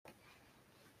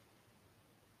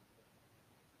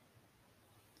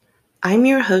I'm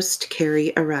your host,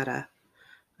 Carrie Arata,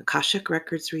 Akashic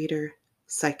Records reader,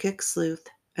 psychic sleuth,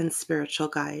 and spiritual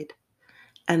guide.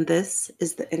 And this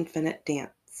is The Infinite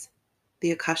Dance,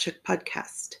 the Akashic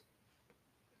podcast.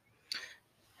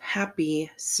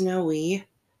 Happy snowy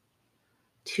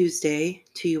Tuesday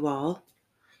to you all,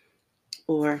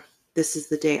 or this is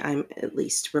the day I'm at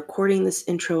least recording this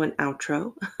intro and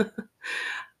outro.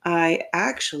 I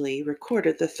actually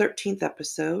recorded the 13th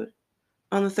episode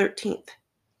on the 13th.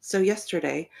 So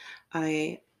yesterday,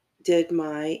 I did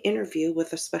my interview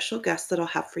with a special guest that I'll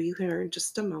have for you here in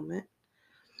just a moment.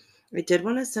 I did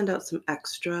want to send out some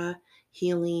extra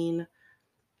healing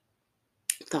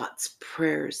thoughts,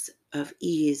 prayers of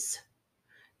ease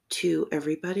to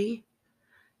everybody.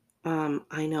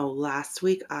 I know last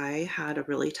week I had a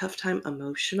really tough time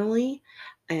emotionally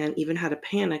and even had a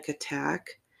panic attack.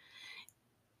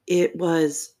 It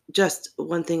was just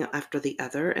one thing after the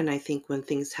other. And I think when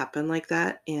things happen like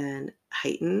that and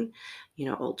heighten,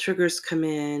 old triggers come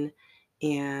in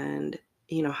and,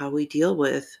 how we deal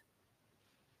with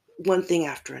one thing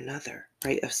after another,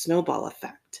 right? A snowball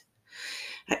effect.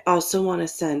 I also want to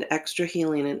send extra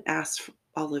healing and ask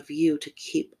all of you to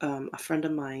keep a friend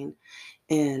of mine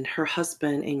and her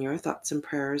husband in your thoughts and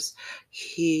prayers.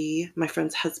 My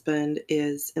friend's husband,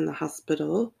 is in the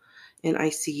hospital in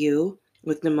ICU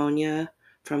with pneumonia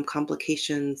from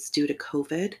complications due to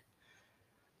COVID.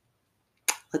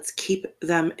 Let's keep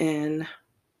them in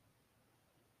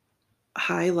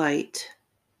highlight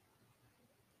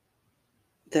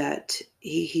that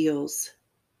he heals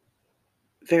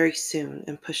very soon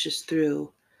and pushes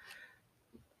through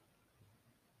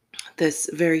this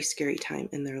very scary time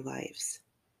in their lives.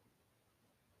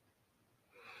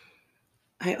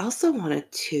 I also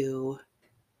wanted to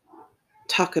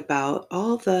talk about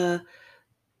all the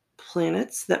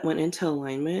planets that went into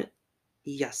alignment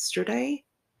yesterday.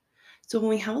 So when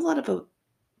we have a lot of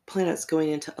planets going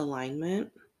into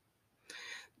alignment,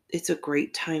 it's a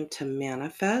great time to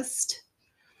manifest.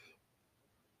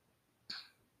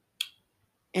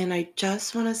 And I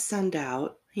just want to send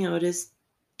out, it is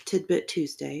Tidbit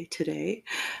Tuesday today,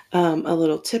 a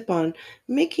little tip on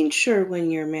making sure when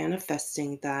you're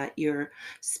manifesting that you're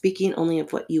speaking only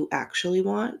of what you actually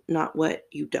want, not what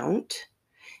you don't.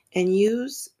 And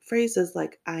use phrases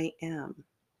like I am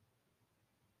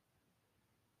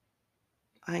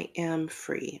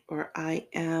free, or I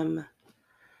am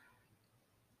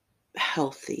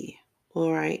healthy,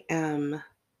 or I am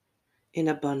in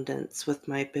abundance with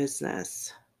my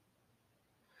business.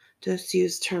 Just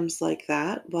use terms like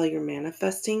that while you're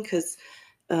manifesting, because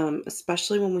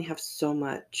especially when we have so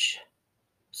much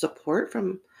support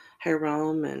from higher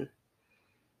realm and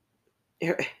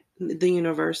the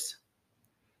universe,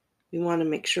 we want to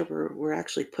make sure we're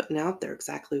actually putting out there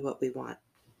exactly what we want.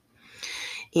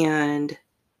 And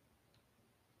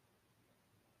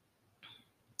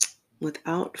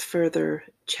without further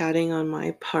chatting on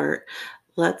my part,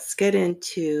 let's get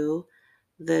into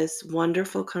this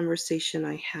wonderful conversation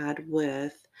I had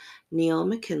with Neil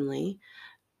McKinlay,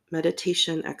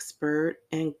 meditation expert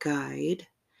and guide.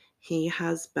 He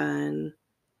has been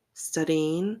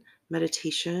studying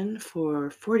meditation for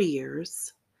 40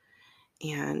 years,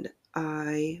 and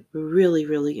I really,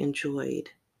 really enjoyed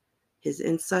his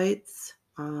insights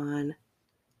on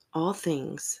all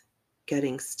things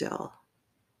getting still.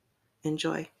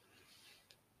 Enjoy.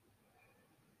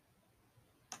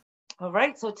 All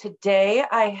right, so today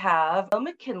I have Neil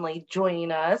McKinlay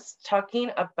joining us talking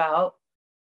about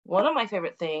one of my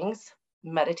favorite things,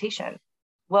 meditation.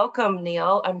 Welcome,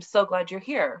 Neil. I'm so glad you're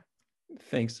here.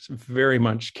 Thanks very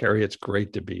much, Carrie. It's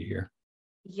great to be here.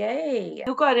 Yay.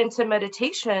 You got into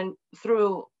meditation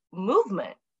through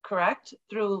movement, correct?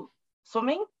 Through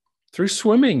swimming? Through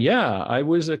swimming, yeah. I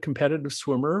was a competitive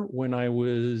swimmer when I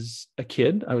was a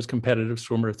kid. I was a competitive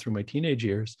swimmer through my teenage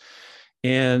years.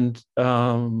 And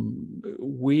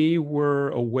we were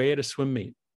away at a swim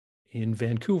meet in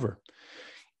Vancouver.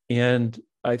 And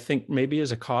I think maybe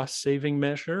as a cost-saving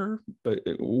measure, but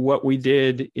what we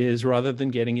did is rather than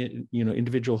getting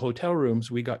individual hotel rooms,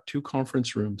 we got 2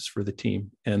 conference rooms for the team.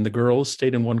 And the girls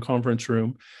stayed in one conference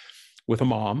room with a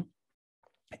mom,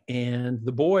 and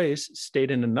the boys stayed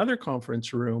in another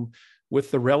conference room with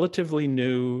the relatively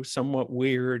new, somewhat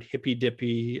weird,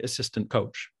 hippy-dippy assistant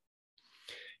coach.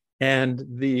 And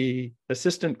the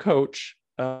assistant coach,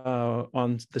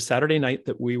 on the Saturday night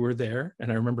that we were there,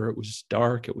 and I remember it was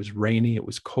dark, it was rainy, it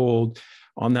was cold.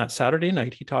 On that Saturday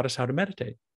night, he taught us how to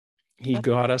meditate. He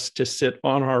got us to sit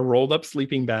on our rolled up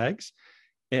sleeping bags,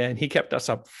 and he kept us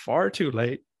up far too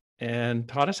late and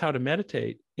taught us how to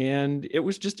meditate. And it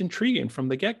was just intriguing from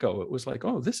the get-go. It was like,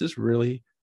 oh, this is really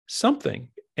something.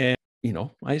 And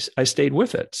I stayed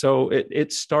with it. So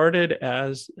it started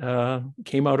as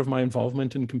came out of my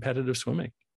involvement in competitive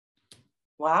swimming.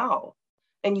 Wow.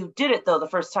 And you did it though the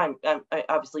first time,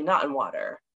 obviously not in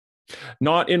water.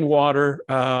 Not in water.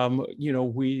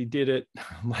 We did it,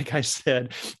 like I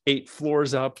said, 8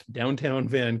 floors up, downtown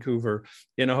Vancouver,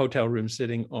 in a hotel room,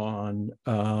 sitting on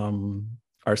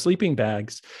our sleeping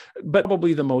bags. But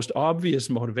probably the most obvious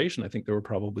motivation, I think there were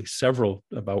probably several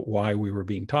about why we were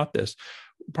being taught this.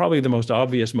 Probably the most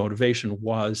obvious motivation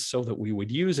was so that we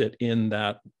would use it in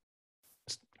that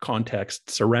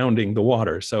context surrounding the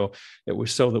water. So it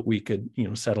was so that we could,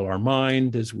 settle our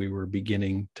mind as we were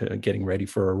getting ready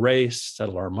for a race,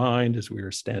 settle our mind as we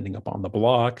were standing up on the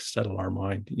block, settle our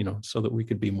mind, so that we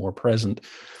could be more present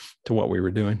to what we were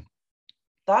doing.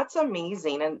 That's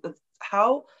amazing. And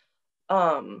how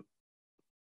um,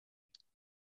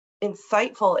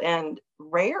 insightful and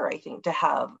rare, I think, to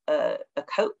have a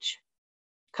coach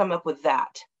come up with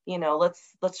that.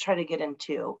 Let's try to get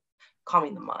into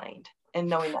calming the mind and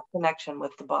knowing that connection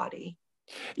with the body.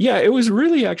 Yeah, it was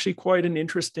really actually quite an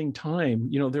interesting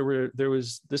time.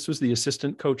 This was the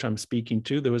assistant coach I'm speaking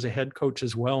to. There was a head coach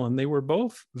as well, and they were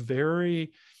both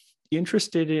very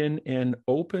interested in and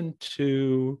open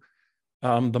to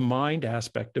the mind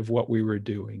aspect of what we were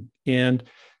doing. And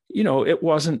it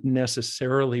wasn't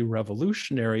necessarily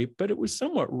revolutionary, but it was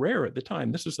somewhat rare at the time.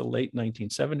 This was the late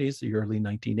 1970s, the early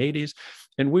 1980s.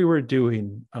 And we were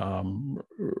doing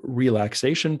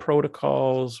relaxation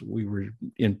protocols. We were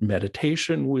in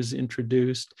meditation was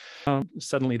introduced.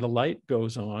 Suddenly the light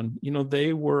goes on.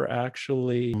 They were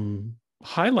actually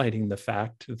highlighting the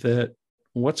fact that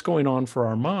what's going on for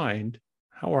our mind,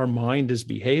 how our mind is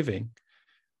behaving,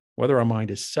 whether our mind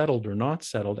is settled or not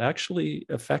settled, actually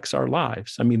affects our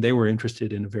lives. I mean, they were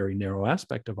interested in a very narrow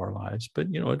aspect of our lives, but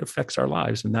it affects our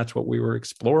lives. And that's what we were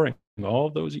exploring all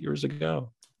those years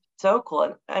ago. So cool.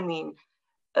 And I mean,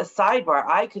 a sidebar,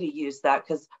 I could have used that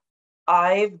because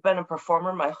I've been a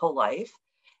performer my whole life.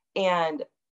 And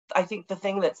I think the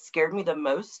thing that scared me the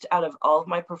most out of all of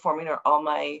my performing or all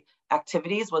my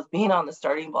activities was being on the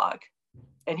starting block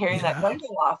and hearing that gun go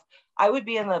off. I'd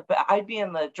be in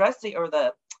the dressing or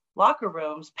the locker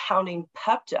rooms pounding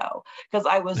Pepto because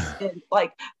I was in,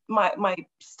 like, my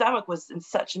stomach was in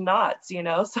such knots,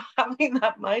 so having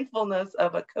that mindfulness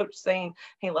of a coach saying,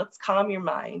 hey, let's calm your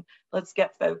mind, let's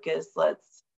get focused,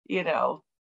 that's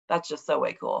just so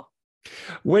way cool.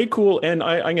 Way cool. And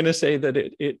I'm going to say that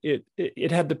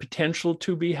it had the potential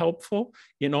to be helpful,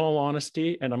 in all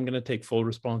honesty. And I'm going to take full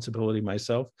responsibility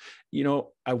myself.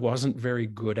 I wasn't very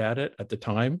good at it at the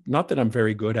time. Not that I'm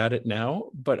very good at it now,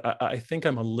 but I think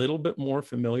I'm a little bit more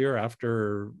familiar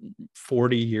after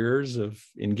 40 years of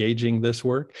engaging this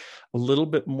work, a little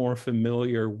bit more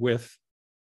familiar with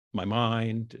my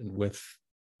mind and with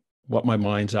what my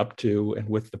mind's up to, and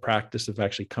with the practice of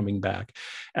actually coming back.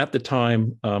 At the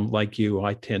time, like you,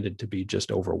 I tended to be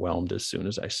just overwhelmed as soon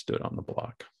as I stood on the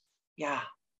block. Yeah.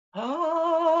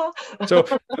 Ah. So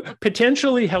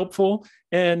potentially helpful,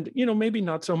 and maybe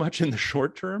not so much in the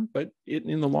short term, but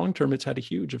in the long term, it's had a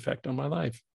huge effect on my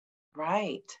life.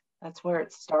 Right. That's where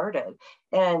it started.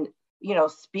 And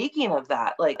speaking of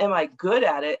that, like, am I good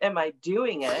at it? Am I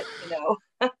doing it?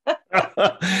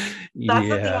 That's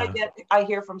the thing I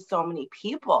hear from so many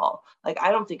people. Like,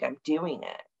 I don't think I'm doing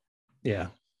it. Yeah.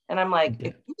 And I'm like,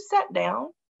 if you sat down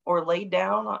or laid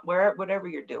down on whatever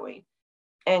you're doing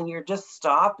and you're just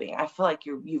stopping, I feel like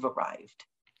you've arrived.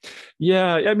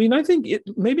 Yeah. I mean, I think it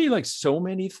maybe, like so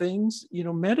many things,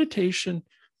 meditation,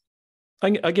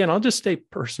 again, I'll just stay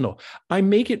personal. I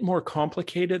make it more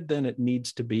complicated than it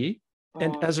needs to be.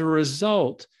 And as a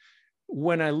result,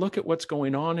 when I look at what's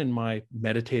going on in my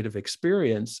meditative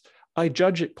experience, I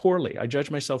judge it poorly. I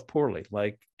judge myself poorly.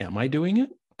 Like, am I doing it?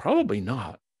 Probably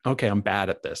not. Okay, I'm bad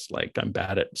at this. Like, I'm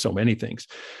bad at so many things.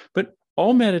 But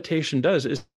all meditation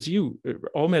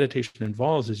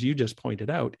involves, as you just pointed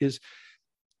out, is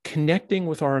connecting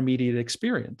with our immediate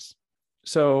experience.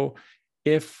 So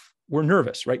if we're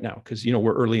nervous right now, because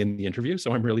we're early in the interview,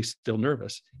 so I'm really still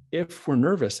nervous. If we're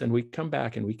nervous and we come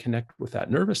back and we connect with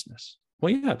that nervousness,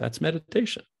 well, yeah, that's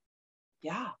meditation.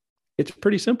 Yeah. It's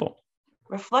pretty simple.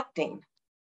 Reflecting.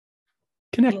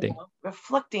 Connecting.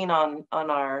 Reflecting on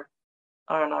our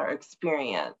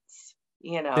experience,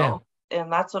 Yeah. And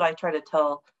that's what I try to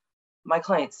tell my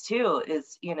clients too,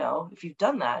 is, if you've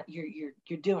done that, you're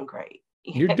doing great.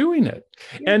 You're doing it.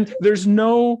 And there's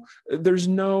no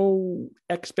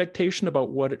expectation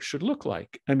about what it should look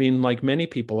like. I mean, like many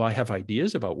people, I have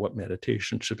ideas about what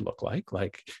meditation should look like.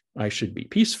 Like, I should be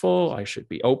peaceful, I should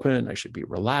be open, I should be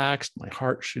relaxed, my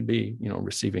heart should be,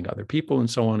 receiving other people, and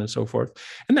so on and so forth.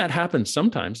 And that happens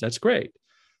sometimes. That's great.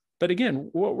 But again,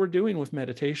 what we're doing with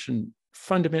meditation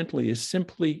fundamentally is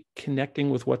simply connecting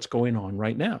with what's going on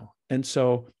right now. And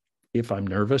so if I'm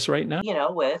nervous right now,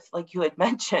 with, like you had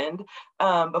mentioned,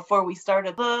 before we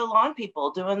started, the lawn people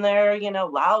doing their,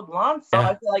 loud lawn song. I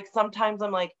yeah, feel like sometimes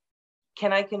I'm like,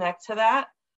 can I connect to that?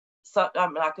 So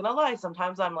I'm not going to lie.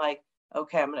 Sometimes I'm like,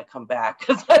 okay, I'm going to come back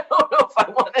because I don't know if I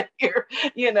want to hear,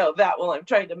 that while I'm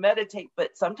trying to meditate.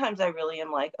 But sometimes I really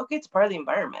am like, okay, it's part of the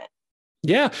environment.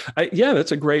 yeah,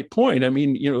 that's a great point. I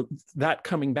mean, that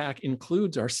coming back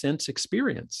includes our sense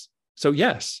experience. So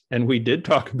yes, and we did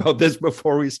talk about this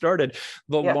before we started.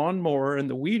 The Yeah. lawnmower and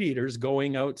the weed eaters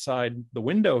going outside the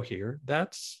window here,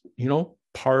 that's,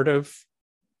 part of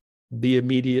the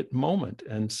immediate moment.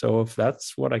 And so if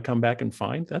that's what I come back and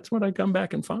find, that's what I come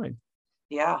back and find.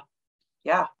 Yeah.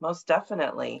 Yeah, most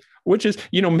definitely. Which is,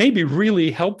 maybe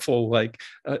really helpful, like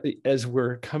as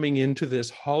we're coming into this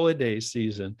holiday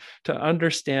season, to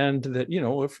understand that,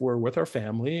 if we're with our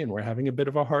family and we're having a bit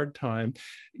of a hard time,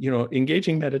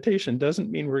 engaging meditation doesn't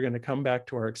mean we're going to come back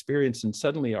to our experience and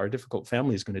suddenly our difficult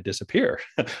family is going to disappear.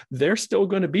 They're still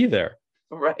going to be there.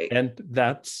 Right. And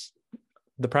that's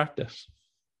the practice.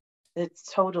 It's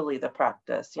totally the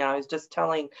practice. I was just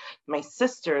telling my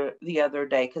sister the other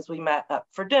day because we met up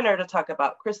for dinner to talk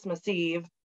about Christmas Eve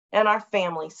and our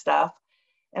family stuff.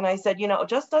 And I said,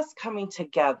 just us coming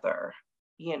together,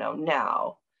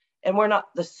 now, and we're not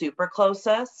the super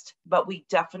closest, but we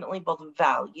definitely both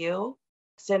value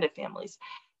extended families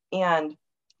and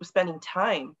spending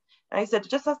time. And I said,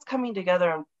 just us coming together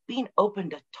and being open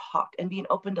to talk and being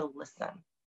open to listen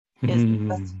is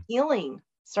that's healing,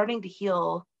 starting to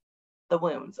heal the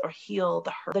wounds or heal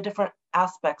the hurt, the different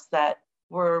aspects that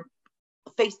we're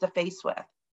face to face with.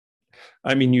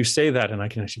 I mean, you say that and I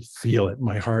can actually feel it.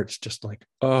 My heart's just like,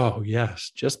 oh, yes,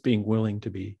 just being willing to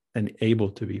be and able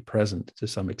to be present to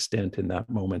some extent in that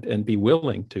moment and be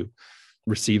willing to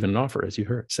receive an offer, as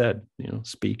you said,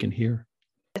 speak and hear.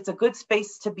 It's a good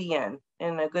space to be in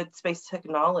and a good space to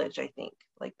acknowledge, I think,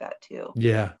 like that too.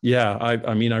 Yeah.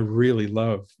 I mean,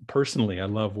 I personally, I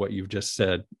love what you've just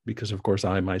said, because of course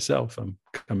I myself am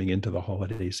coming into the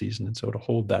holiday season. And so to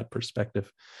hold that perspective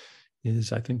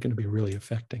is, I think, going to be really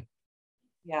affecting.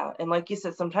 Yeah. And like you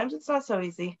said, sometimes it's not so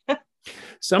easy.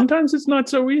 Sometimes it's not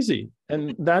so easy,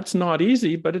 and that's not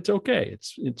easy, but it's okay.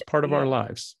 It's part of our Yeah,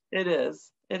 lives. it is.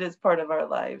 It is part of our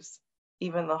lives,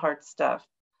 even the hard stuff.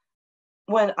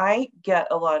 When I get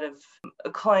a lot of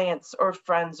clients or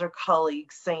friends or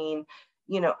colleagues saying,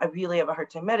 I really have a hard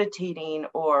time meditating,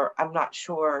 or I'm not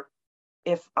sure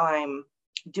if I'm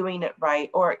doing it right,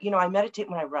 or, I meditate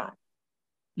when I run,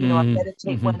 I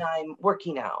meditate Mm-hmm. when I'm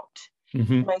working out.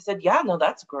 Mm-hmm. And I said, yeah, no,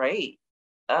 that's great.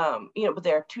 But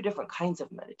there are two different kinds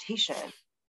of meditation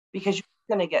because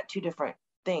you're going to get two different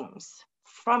things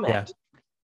from Yeah. it,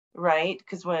 right?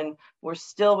 Because when we're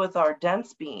still with our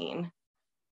dense being,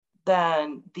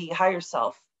 then the higher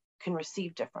self can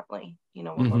receive differently. When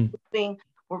we're Mm-hmm. moving,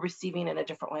 we're receiving in a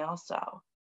different way also.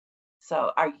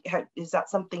 So is that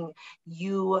something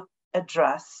you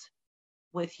address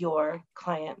with your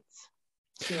clients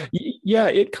too? Yeah,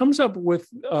 it comes up with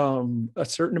a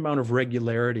certain amount of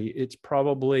regularity. It's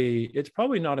probably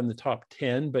not in the top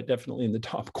 10, but definitely in the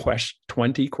top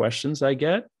 20 questions I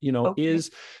get, Okay. is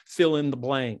fill in the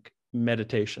blank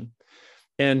meditation.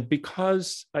 And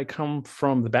because I come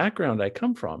from the background I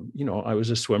come from, I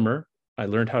was a swimmer. I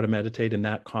learned how to meditate in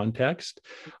that context.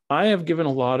 I have given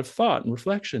a lot of thought and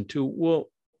reflection to,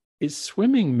 well, is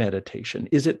swimming meditation?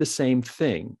 Is it the same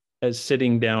thing as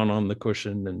sitting down on the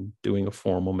cushion and doing a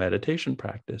formal meditation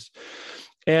practice?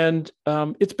 And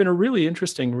it's been a really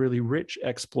interesting, really rich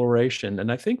exploration.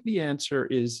 And I think the answer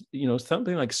is,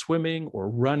 something like swimming or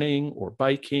running or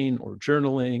biking or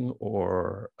journaling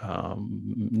or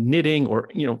knitting or,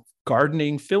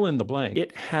 gardening, fill in the blank.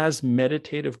 It has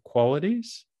meditative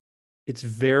qualities.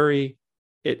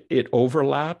 It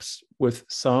overlaps with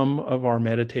some of our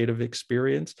meditative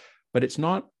experience, but it's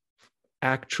not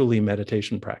actually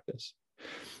meditation practice.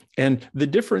 And the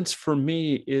difference for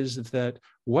me is that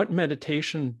what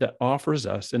meditation that offers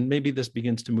us, and maybe this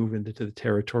begins to move into the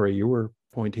territory you were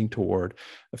pointing toward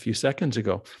a few seconds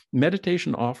ago,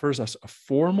 meditation offers us a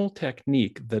formal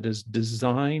technique that is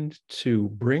designed to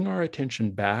bring our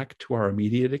attention back to our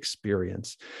immediate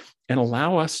experience and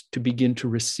allow us to begin to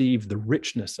receive the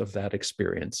richness of that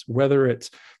experience, whether it's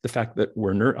the fact that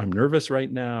I'm nervous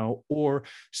right now or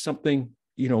something,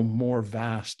 more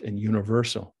vast and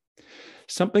universal.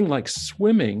 Something like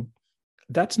swimming,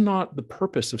 that's not the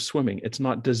purpose of swimming. It's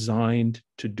not designed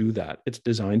to do that. It's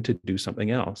designed to do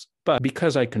something else. But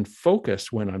because I can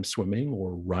focus when I'm swimming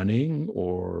or running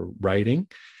or writing,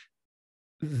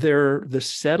 the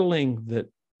settling that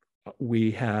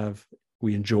we have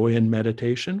we enjoy in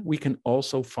meditation, we can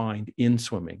also find in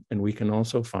swimming, and we can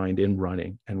also find in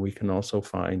running, and we can also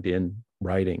find in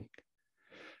writing.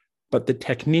 But the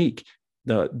technique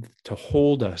to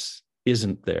hold us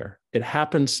isn't there. It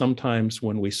happens sometimes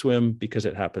when we swim because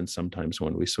it happens sometimes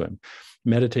when we swim.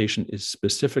 Meditation is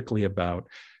specifically about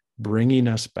bringing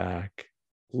us back,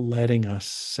 letting us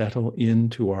settle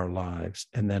into our lives,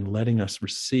 and then letting us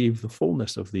receive the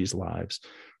fullness of these lives,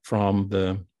 from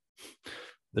the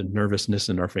nervousness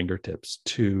in our fingertips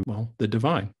to, well, the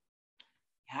divine.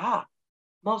 Yeah,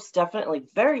 most definitely.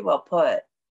 Very well put.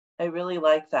 I really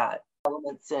like that.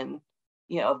 Elements in,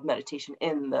 of meditation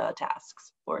in the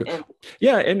tasks or in.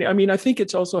 Yeah, and I mean, I think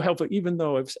it's also helpful, even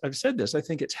though I've said this, I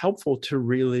think it's helpful to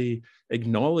really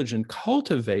acknowledge and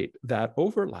cultivate that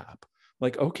overlap.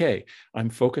 Like, okay, I'm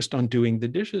focused on doing the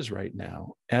dishes right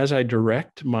now. As I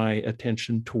direct my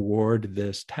attention toward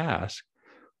this task,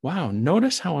 wow,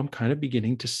 notice how I'm kind of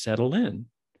beginning to settle in.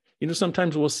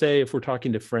 Sometimes we'll say, if we're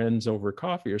talking to friends over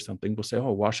coffee or something, we'll say,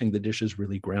 oh, washing the dishes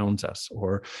really grounds us,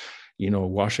 or,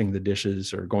 washing the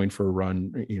dishes or going for a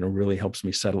run, really helps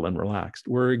me settle and relax.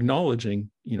 We're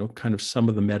acknowledging, kind of some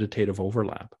of the meditative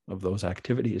overlap of those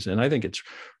activities. And I think it's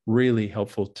really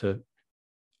helpful to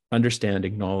understand,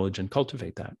 acknowledge, and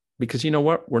cultivate that. Because you know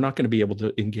what? We're not going to be able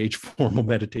to engage formal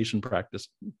meditation practice,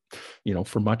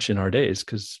 for much in our days,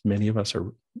 because many of us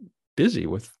are busy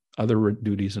with other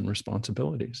duties and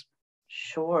responsibilities.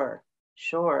 Sure,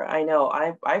 sure. I know.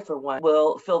 I for one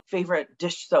will fill favorite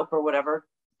dish soap or whatever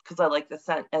because I like the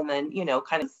scent, and then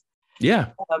kind of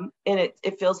Yeah. And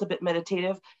it feels a bit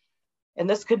meditative. And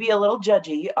this could be a little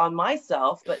judgy on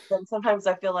myself, but then sometimes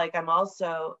I feel like I'm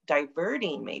also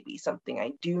diverting maybe something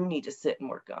I do need to sit and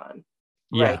work on,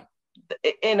 right?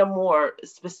 Yeah. In a more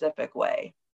specific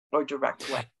way or direct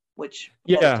way, which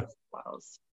Yeah. meditation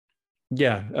allows.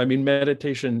 Yeah. I mean,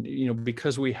 meditation,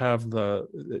 because we have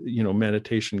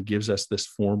meditation gives us this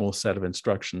formal set of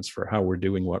instructions for how we're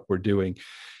doing what we're doing.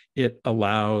 It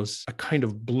allows a kind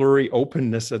of blurry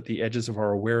openness at the edges of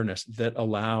our awareness that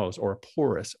allows, or a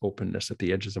porous openness at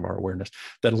the edges of our awareness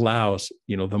that allows,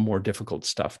 the more difficult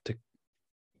stuff to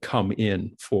come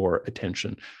in for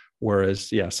attention.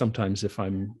 Whereas, yeah, sometimes if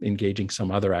I'm engaging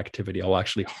some other activity, I'll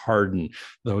actually harden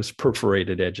those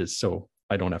perforated edges so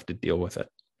I don't have to deal with it,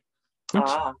 which,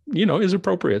 is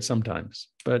appropriate sometimes.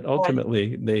 But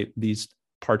ultimately, these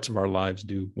parts of our lives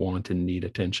do want and need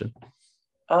attention.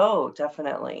 Oh,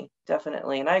 definitely.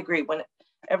 Definitely. And I agree.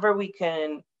 Whenever we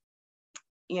can,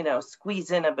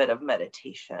 squeeze in a bit of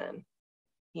meditation,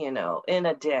 in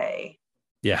a day,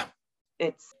 Yeah.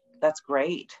 that's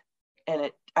great.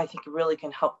 And I think it really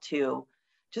can help to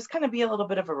just kind of be a little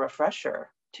bit of a refresher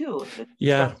too. If it's a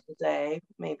Yeah. stressful day,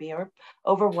 maybe, or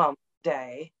overwhelmed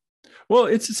day. Well,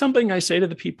 it's something I say to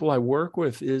the people I work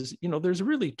with is, there's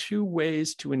really two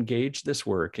ways to engage this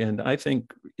work. And I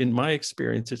think in my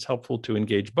experience, it's helpful to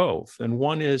engage both. And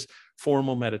one is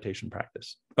formal meditation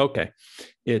practice. Okay,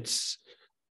 it's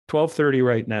 12:30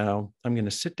 right now. I'm going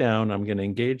to sit down. I'm going to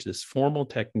engage this formal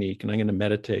technique, and I'm going to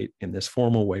meditate in this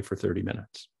formal way for 30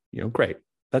 minutes. Great.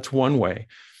 That's one way.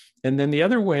 And then the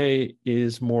other way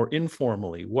is more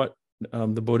informally, what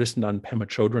the Buddhist nun Pema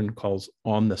Chodron calls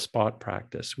on the spot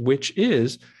practice, which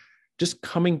is just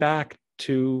coming back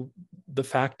to the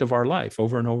fact of our life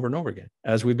over and over and over again.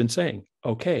 As we've been saying,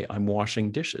 okay, I'm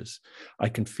washing dishes. I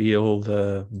can feel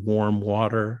the warm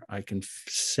water. I can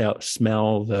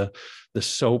smell the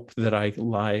soap that I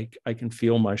like. I can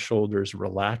feel my shoulders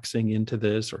relaxing into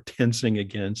this or tensing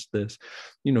against this,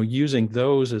 using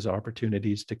those as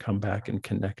opportunities to come back and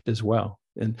connect as well.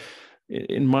 And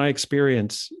in my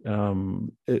experience,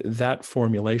 that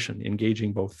formulation,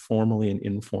 engaging both formally and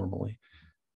informally,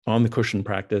 on the cushion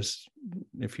practice,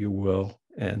 if you will,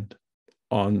 and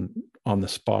on the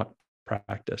spot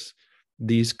practice,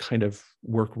 these kind of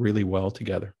work really well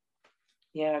together.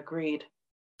 Yeah, agreed.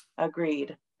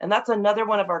 And that's another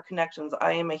one of our connections.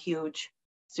 I am a huge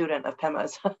student of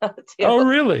Pema's too. Oh,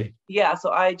 really? Yeah, so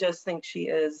I just think she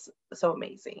is so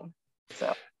amazing.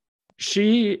 So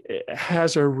she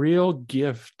has a real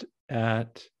gift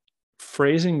at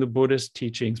phrasing the Buddhist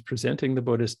teachings, presenting the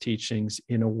Buddhist teachings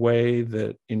in a way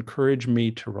that encouraged me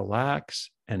to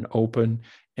relax and open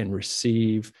and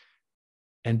receive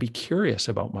and be curious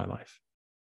about my life.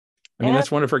 I mean,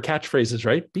 that's one of her catchphrases,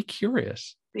 right? Be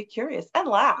curious. Be curious and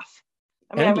laugh.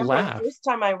 I mean, I remember the first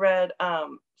time I read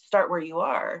Start Where You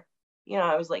Are,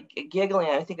 I was like giggling.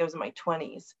 I think I was in my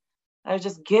 20s. I was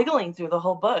just giggling through the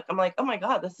whole book. I'm like, oh my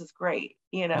God, this is great.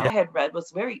 I had read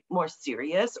was very more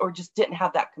serious or just didn't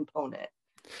have that component.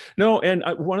 No, and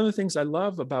one of the things I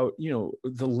love about,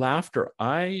 the laughter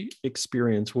I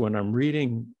experience when I'm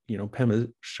reading,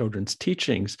 Pema Chodron's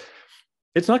teachings,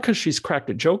 it's not because she's cracked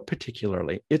a joke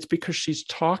particularly. It's because she's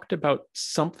talked about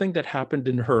something that happened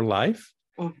in her life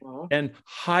Mhm. and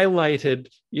highlighted,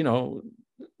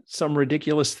 some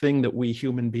ridiculous thing that we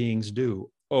human beings do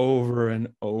over and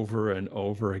over and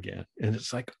over again. And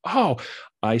it's like, oh,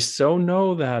 I so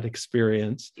know that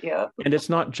experience. Yeah. And it's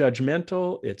not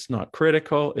judgmental, it's not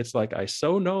critical. It's like, I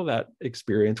so know that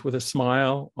experience with a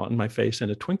smile on my face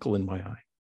and a twinkle in my eye.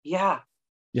 Yeah.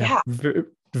 Yeah, Yeah. very,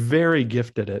 very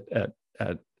gifted at,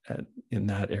 at in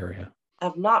that area,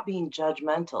 Of not being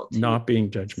judgmental to not being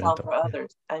self judgmental. or Yeah.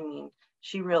 others. I mean,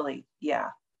 she really, yeah.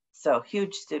 So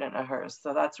huge student of hers.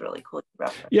 So that's really cool you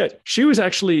Yeah, referenced. she was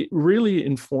actually really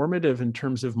informative in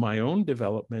terms of my own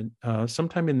development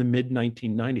sometime in the mid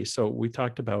 1990s. So we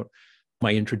talked about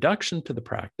my introduction to the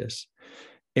practice.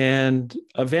 And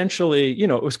eventually,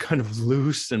 it was kind of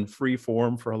loose and free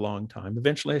form for a long time.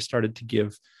 Eventually, I started to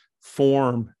give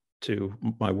form to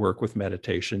my work with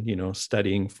meditation,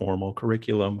 studying formal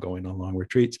curriculum, going on long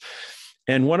retreats.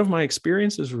 And one of my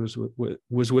experiences was with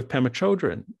Pema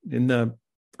Chodron in the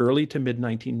early to mid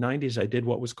 1990s. I did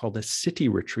what was called a city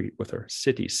retreat with her,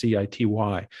 city,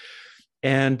 CITY.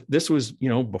 And this was,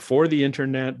 before the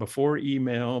internet, before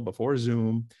email, before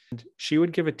Zoom. And she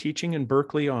would give a teaching in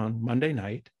Berkeley on Monday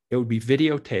night. It would be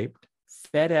videotaped,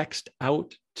 FedExed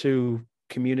out to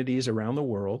communities around the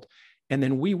world. And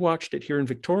then we watched it here in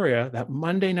Victoria. That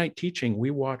Monday night teaching we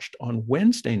watched on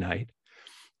Wednesday night.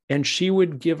 And she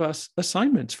would give us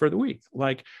assignments for the week,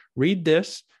 like read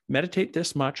this, meditate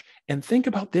this much, and think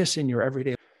about this in your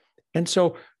everyday. And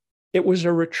so it was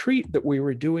a retreat that we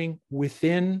were doing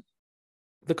within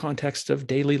the context of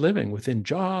daily living, within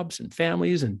jobs and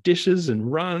families and dishes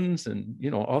and runs and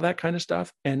all that kind of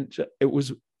stuff. And it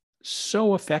was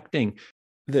so affecting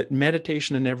that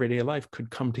meditation and everyday life could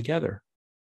come together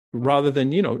Mhm. rather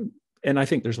than and I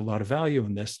think there's a lot of value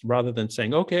in this, rather than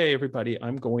saying, okay, everybody,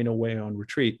 I'm going away on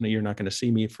retreat and you're not going to see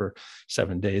me for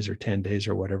 7 days or 10 days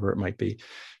or whatever it might be.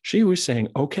 She was saying,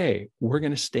 okay, we're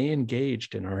going to stay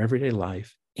engaged in our everyday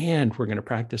life and we're going to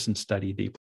practice and study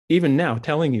deeply. Even now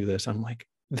telling you this, I'm like,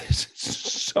 this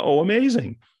is so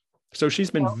amazing. So she's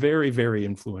been very, very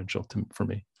influential for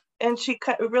me. And she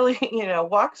really,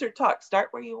 walks her talk. Start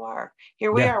where you are.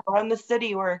 Here we Yeah. are. We're in the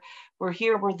city. We're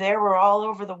here. We're there. We're all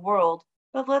over the world.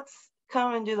 But let's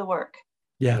come and do the work.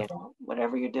 Yeah.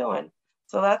 Whatever you're doing.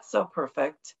 So that's so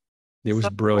perfect. It was So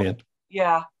cool. brilliant.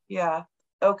 Yeah, yeah.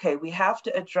 Okay, we have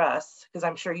to address, because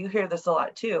I'm sure you hear this a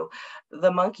lot too,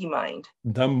 the monkey mind.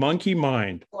 The monkey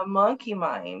mind. The monkey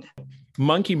mind.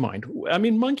 Monkey mind. I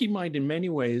mean, monkey mind in many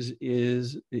ways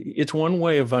it's one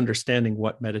way of understanding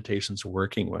what meditation's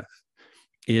working with.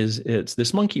 It's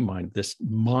this monkey mind, this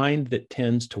mind that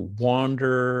tends to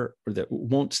wander or that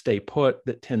won't stay put,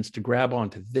 that tends to grab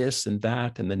onto this and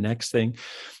that and the next thing,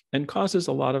 and causes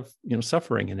a lot of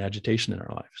suffering and agitation in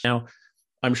our lives. Now,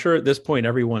 I'm sure at this point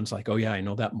everyone's like, oh yeah, I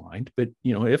know that mind. But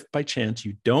if by chance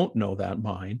you don't know that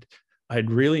mind, I'd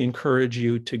really encourage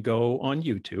you to go on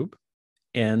YouTube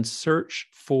and search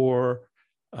for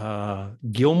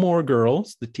Gilmore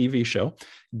Girls, the TV show,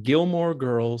 Gilmore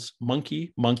Girls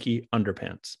Monkey Monkey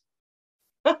Underpants.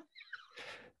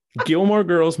 Gilmore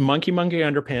Girls Monkey Monkey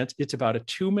Underpants. It's about a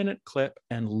 2-minute clip,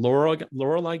 and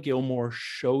Lorelai Gilmore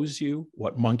shows you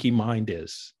what monkey mind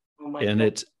is, Oh my and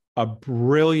goodness. it's a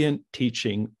brilliant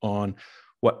teaching on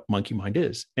what monkey mind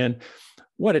is. And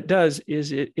what it does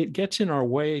is it gets in our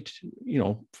way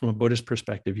to, from a Buddhist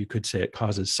perspective, you could say it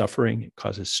causes suffering, it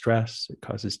causes stress, it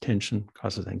causes tension,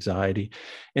 causes anxiety,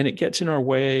 and it gets in our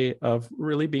way of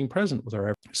really being present with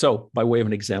our. So by way of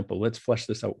an example, let's flesh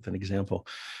this out with an example.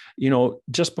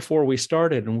 Just before we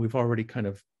started, and we've already kind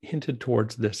of hinted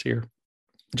towards this here,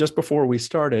 just before we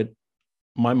started,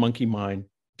 my monkey mind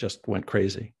just went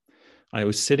crazy. I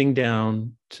was sitting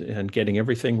down and getting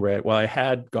everything ready. Well, I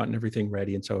had gotten everything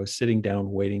ready. And so I was sitting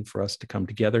down waiting for us to come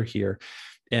together here.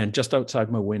 And just outside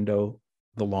my window,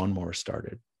 the lawnmower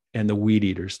started and the weed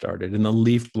eater started and the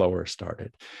leaf blower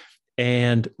started.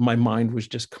 And my mind was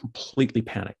just completely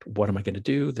panicked. What am I going to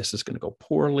do? This is going to go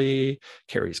poorly.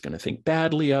 Carrie's going to think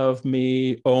badly of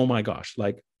me. Oh my gosh,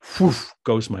 like whew,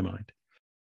 goes my mind.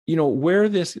 Where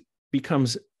this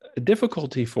becomes a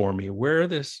difficulty for me, where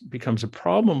this becomes a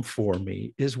problem for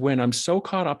me, is when I'm so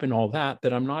caught up in all that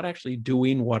I'm not actually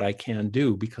doing what I can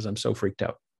do because I'm so freaked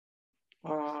out.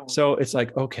 Oh, So it's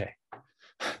like, okay,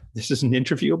 this is an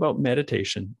interview about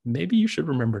meditation. Maybe you should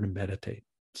remember to meditate.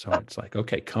 So it's like,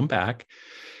 okay, come back.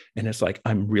 And it's like,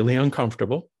 I'm really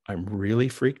uncomfortable. I'm really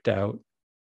freaked out.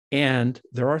 And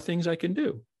there are things I can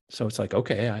do. So it's like,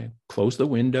 okay, I close the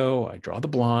window, I draw the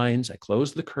blinds, I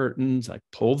close the curtains, I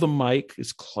pull the mic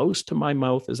as close to my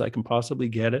mouth as I can possibly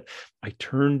get it. I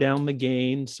turn down the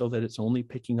gain so that it's only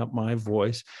picking up my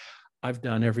voice. I've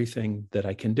done everything that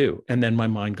I can do. And then my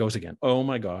mind goes again, oh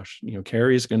my gosh,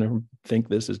 Carrie is going to think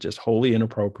this is just wholly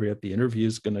inappropriate. The interview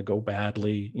is going to go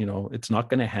badly. It's not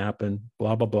going to happen,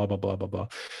 blah, blah, blah, blah, blah, blah, blah.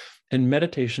 And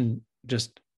meditation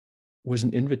just was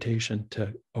an invitation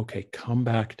to, okay, come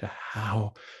back to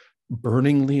how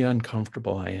burningly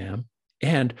uncomfortable I am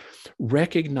and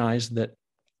recognize that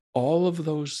all of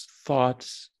those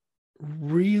thoughts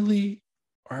really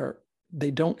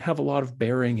they don't have a lot of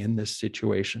bearing in this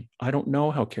situation. I don't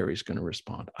know how Carrie's going to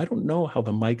respond. I don't know how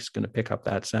the mic's going to pick up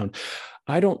that sound.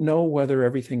 I don't know whether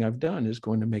everything I've done is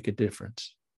going to make a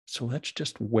difference. So let's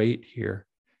just wait here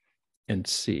and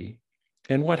see.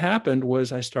 And what happened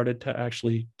was I started to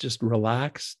actually just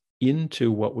relax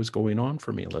into what was going on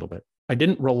for me a little bit. I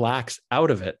didn't relax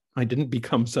out of it. I didn't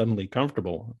become suddenly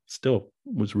comfortable. Still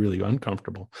was really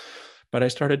uncomfortable. But I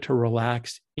started to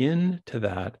relax into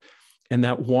that. And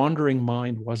that wandering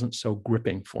mind wasn't so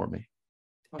gripping for me.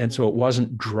 And so it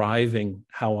wasn't driving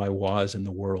how I was in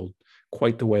the world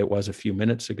quite the way it was a few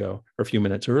minutes ago or a few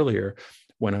minutes earlier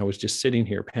when I was just sitting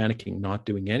here panicking, not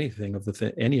doing anything of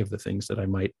any of the things that I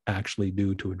might actually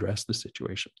do to address the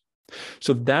situation.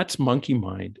 So that's monkey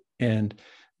mind. And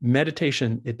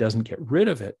meditation, it doesn't get rid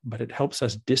of it, but it helps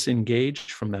us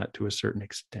disengage from that to a certain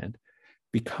extent,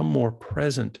 become more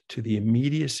present to the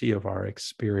immediacy of our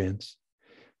experience,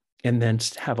 and then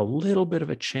have a little bit of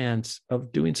a chance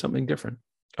of doing something different,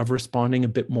 of responding a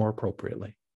bit more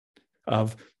appropriately,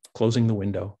 of closing the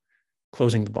window,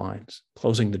 closing the blinds,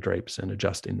 closing the drapes, and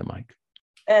adjusting the mic.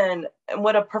 And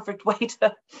what a perfect way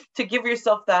to give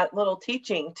yourself that little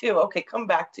teaching too. Okay, come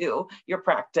back to your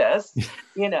practice,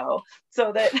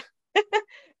 so that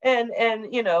and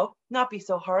not be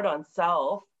so hard on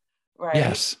self, right?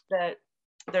 Yes. That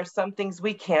there's some things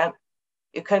we can't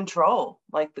control,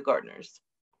 like the gardeners.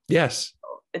 Yes.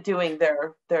 Doing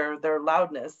their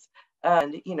loudness,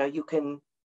 and you can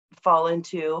fall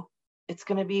into, it's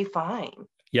going to be fine.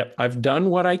 Yep, I've done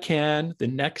what I can. The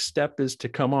next step is to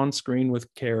come on screen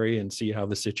with Carrie and see how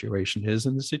the situation is,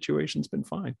 and the situation's been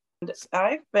fine.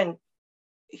 And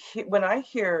when I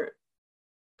hear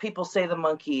people say the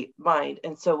monkey mind,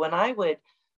 and so when I would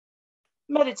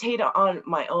meditate on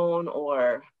my own,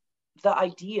 or the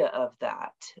idea of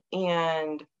that,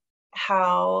 and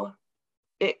how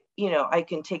it, I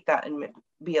can take that and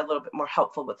be a little bit more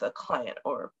helpful with a client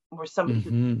or somebody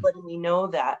who's letting me know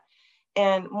that,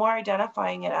 and more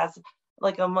identifying it as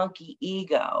like a monkey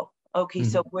ego. Okay,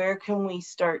 so where can we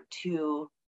start to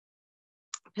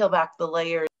peel back the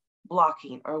layers,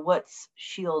 blocking, or what's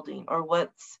shielding, or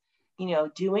what's,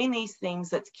 doing these things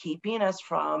that's keeping us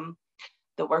from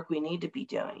the work we need to be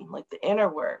doing, like the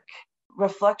inner work,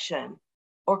 reflection,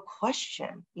 or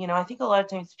question. I think a lot of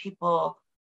times people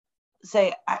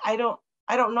say, I don't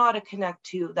know how to connect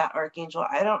to that archangel.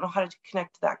 I don't know how to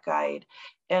connect to that guide.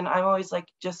 And I'm always like,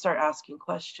 just start asking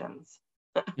questions.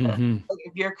 Like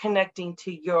if you're connecting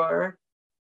to your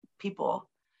people,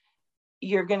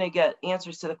 you're going to get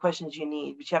answers to the questions you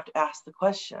need, but you have to ask the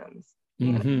questions,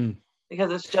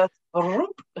 because it's just,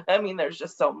 there's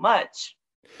just so much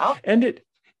out there. And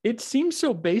it seems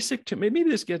so basic to maybe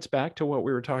this gets back to what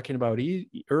we were talking about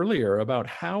earlier about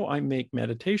how I make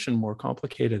meditation more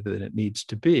complicated than it needs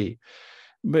to be.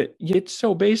 But it's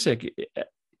so basic.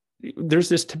 There's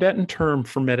this Tibetan term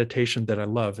for meditation that I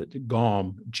love,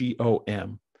 GOM,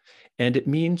 G-O-M, and it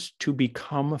means to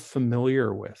become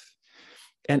familiar with.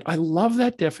 And I love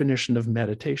that definition of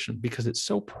meditation because it's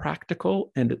so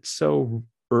practical and it's so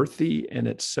earthy and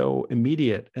it's so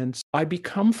immediate. And I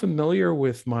become familiar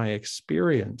with my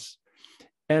experience.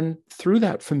 And through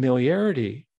that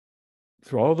familiarity,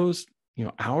 through all those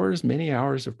many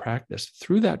hours of practice,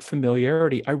 through that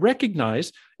familiarity, I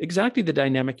recognize exactly the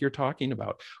dynamic you're talking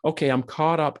about. Okay, I'm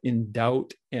caught up in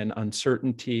doubt and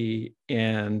uncertainty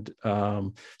and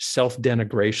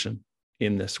self-denigration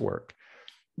in this work.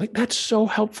 Like, that's so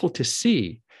helpful to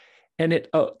see. And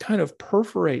it kind of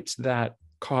perforates that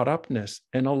caught upness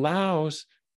and allows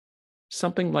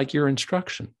something like your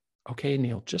instruction. Okay,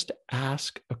 Neil, just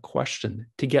ask a question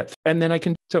to get, and then I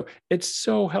can. So it's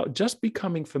so just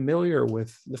becoming familiar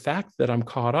with the fact that I'm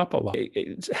caught up a lot.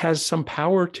 It has some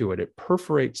power to it. It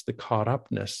perforates the caught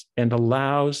upness and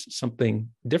allows something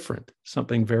different,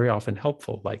 something very often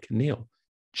helpful, like Neil.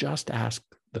 Just ask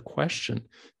the question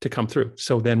to come through.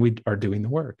 So then we are doing the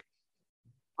work.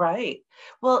 Right.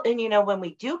 Well, and when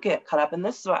we do get caught up, and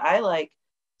this is what I like,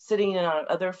 sitting in on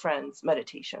other friends'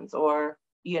 meditations, or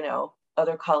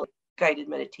other colleagues, guided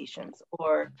meditations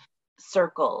or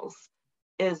circles,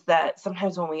 is that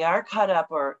sometimes when we are caught up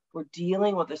or we're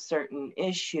dealing with a certain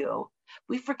issue,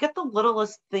 we forget the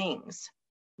littlest things.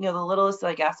 The littlest,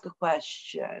 like ask a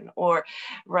question, or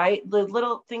right, the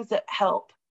little things that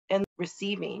help. And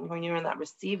receiving, when you're in that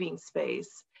receiving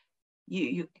space,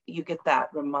 you get that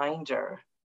reminder,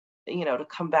 to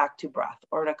come back to breath,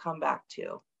 or to come back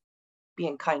to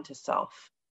being kind to self.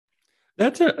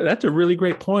 That's a really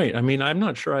great point. I mean, I'm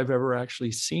not sure I've ever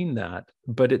actually seen that,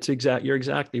 but you're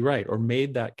exactly right, or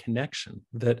made that connection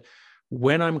that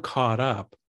when I'm caught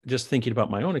up, just thinking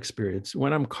about my own experience,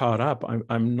 when I'm caught up,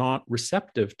 I'm not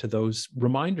receptive to those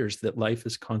reminders that life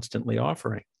is constantly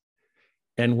offering.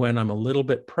 And when I'm a little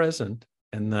bit present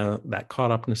and that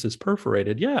caught upness is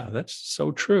perforated, yeah, that's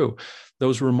so true.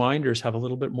 Those reminders have a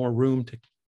little bit more room to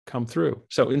come through.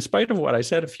 So in spite of what I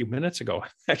said a few minutes ago,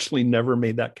 I actually never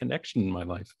made that connection in my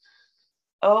life.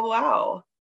 Oh, wow.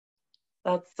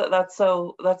 That's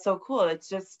so cool. It's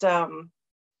just,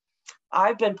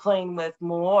 I've been playing with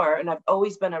more, and I've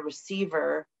always been a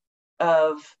receiver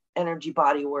of energy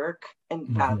body work and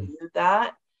valued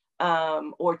that,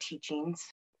 or teachings.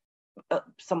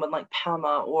 Someone like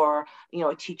Pema, or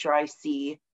a teacher I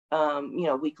see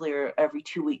weekly or every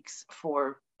 2 weeks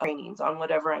for trainings on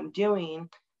whatever I'm doing,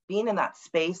 being in that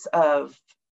space of,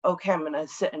 okay, I'm going to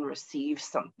sit and receive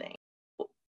something.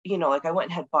 Like I went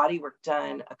and had body work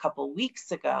done a couple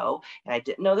weeks ago, and I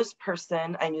didn't know this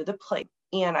person. I knew the place,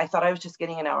 and I thought I was just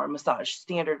getting an hour massage,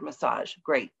 standard massage.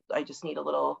 Great. I just need a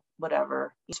little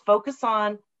whatever. Just focus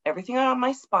on everything on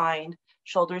my spine,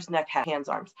 shoulders, neck, head, hands,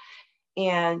 arms.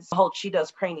 And she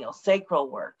does cranial sacral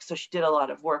work. So she did a lot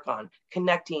of work on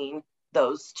connecting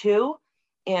those two.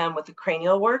 And with the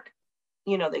cranial work,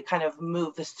 they kind of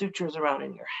move the sutures around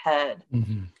in your head.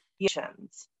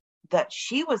 That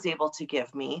she was able to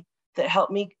give me that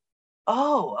helped me.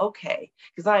 Oh, okay.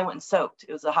 Because then I went and soaked.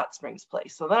 It was a hot springs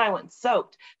place. So then I went and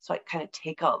soaked. So I kind of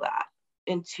take all that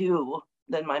into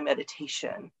then my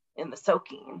meditation in the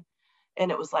soaking.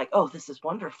 And it was like, oh, this is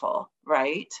wonderful,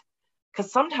 right?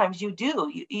 Because sometimes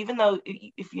even though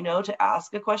if you know to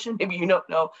ask a question, maybe you don't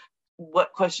know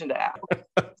what question to ask.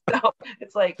 So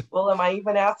it's like, well, am I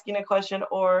even asking a question,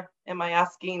 or am I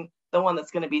asking the one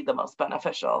that's going to be the most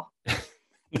beneficial?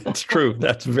 That's true.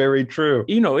 That's very true.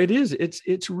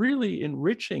 It's really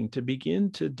enriching to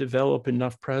begin to develop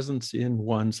enough presence in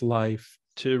one's life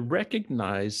to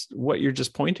recognize what you're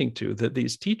just pointing to, that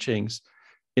these teachings,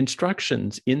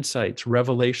 instructions, insights,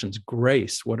 revelations,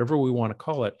 grace, whatever we want to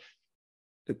call it,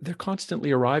 they're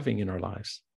constantly arriving in our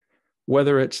lives,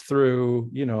 whether it's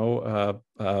through,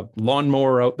 a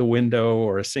lawnmower out the window,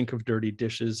 or a sink of dirty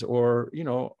dishes, or,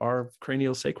 our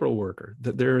cranial sacral worker,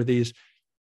 that there are these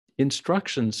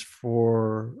instructions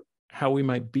for how we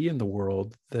might be in the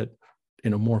world, that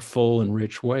in a more full and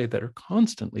rich way, that are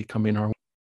constantly coming our way.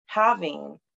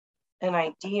 Having an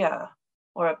idea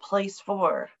or a place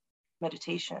for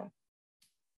meditation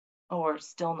or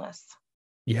stillness.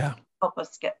 Yeah. Help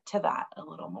us get to that a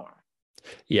little more.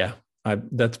 Yeah.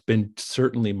 That's been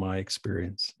certainly my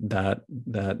experience, that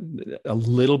a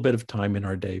little bit of time in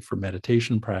our day for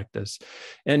meditation practice.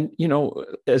 And,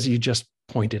 as you just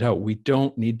pointed out, we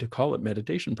don't need to call it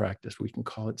meditation practice. We can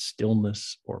call it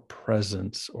stillness or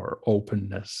presence or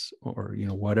openness, or,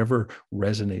 whatever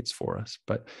resonates for us.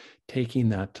 But taking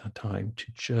that time to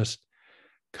just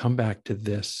come back to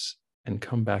this, and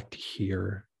come back to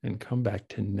here, and come back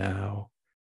to now.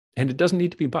 And it doesn't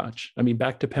need to be much. I mean,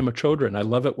 back to Pema Chodron, I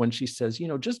love it when she says,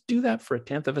 just do that for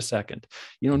 1/10 of a second,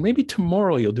 and maybe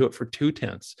tomorrow you'll do it for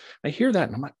 2/10. I hear that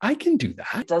and I'm like, I can do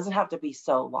that. It doesn't have to be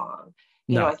so long.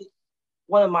 No. I think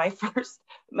one of my first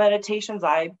meditations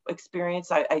I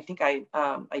experienced, I think I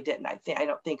didn't. I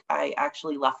don't think I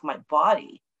actually left my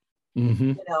body.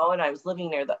 Mm-hmm. And I was living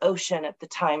near the ocean at the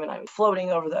time, and I was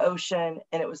floating over the ocean,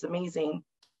 and it was amazing.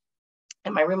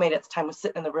 And my roommate at the time was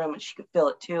sitting in the room, and she could feel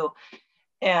it too.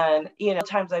 And,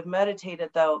 times I've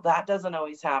meditated, though, that doesn't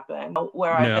always happen,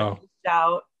 where I've been reached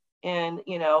out in,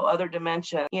 other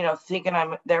dimensions, thinking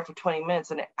I'm there for 20 minutes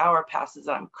and an hour passes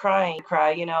and I'm crying,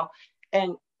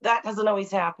 and that doesn't always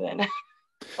happen.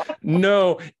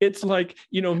 No, it's like,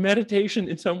 meditation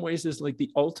in some ways is like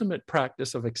the ultimate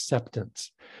practice of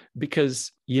acceptance,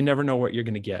 because you never know what you're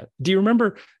going to get. Do you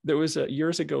remember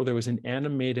years ago, there was an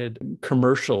animated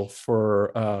commercial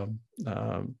for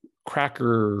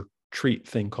cracker treat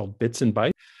thing called Bits and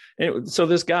Bites. And so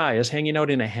this guy is hanging out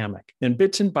in a hammock, and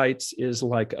Bits and Bites is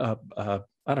like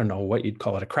I don't know what you'd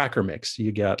call it, a cracker mix.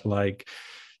 You got like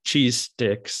cheese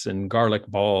sticks and garlic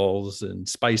balls and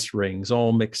spice rings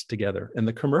all mixed together. And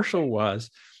the commercial was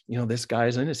this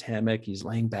guy's in his hammock, he's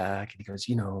laying back, and he goes,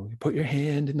 you put your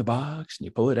hand in the box and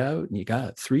you pull it out, and you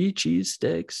got 3 cheese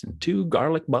sticks and 2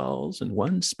 garlic balls and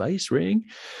 1 spice ring.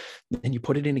 And you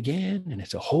put it in again, and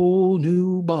it's a whole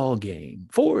new ball game.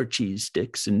 4 cheese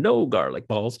sticks and no garlic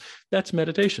balls. That's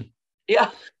meditation.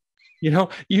 Yeah.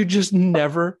 You just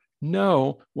never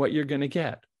know what you're going to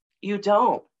get. You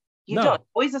don't. You No. don't.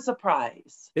 Always a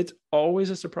surprise. It's always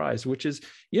a surprise, which is,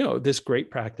 this great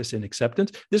practice in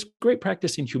acceptance, this great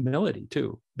practice in humility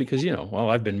too, because,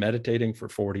 I've been meditating for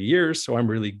 40 years, so I'm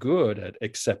really good at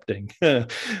accepting,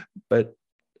 but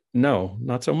no,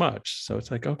 not so much. So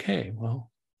it's like, okay,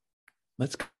 well,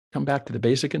 let's come back to the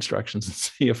basic instructions and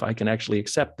see if I can actually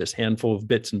accept this handful of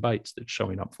bits and bytes that's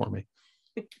showing up for me.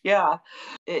 Yeah.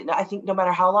 I think no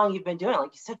matter how long you've been doing it,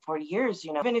 like you said, 40 years,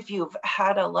 even if you've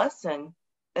had a lesson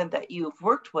and that you've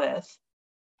worked with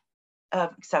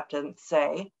of acceptance,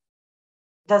 say,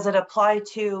 does it apply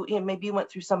to, maybe you went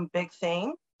through some big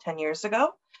thing 10 years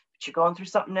ago, but you're going through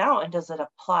something now, and does it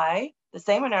apply the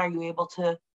same, and are you able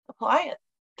to apply it?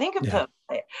 Think of to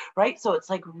apply it, right? So it's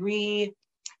like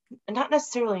not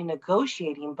necessarily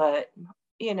negotiating, but,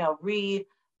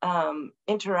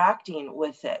 interacting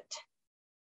with it,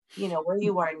 where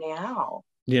you are now.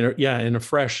 In a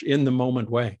fresh, in the moment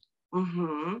way.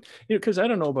 Mm-hmm. Because I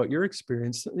don't know about your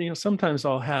experience, sometimes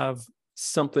I'll have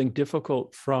something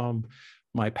difficult from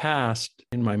my past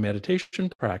in my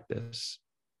meditation practice,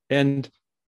 and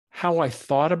how I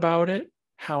thought about it,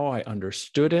 how I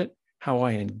understood it, how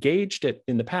I engaged it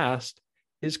in the past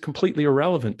is completely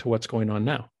irrelevant to what's going on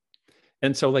now.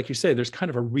 And so, like you say, there's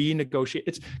kind of a renegotiate.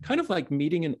 It's kind of like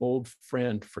meeting an old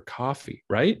friend for coffee,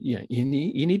 right? You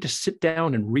need to sit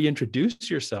down and reintroduce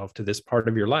yourself to this part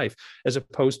of your life, as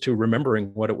opposed to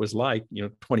remembering what it was like,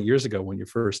 20 years ago when you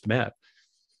first met.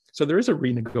 So there is a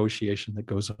renegotiation that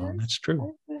goes on. That's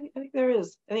true. I think there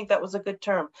is. I think that was a good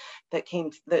term that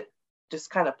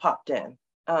just kind of popped in.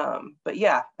 But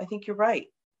yeah, I think you're right.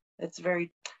 It's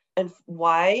very, and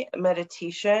why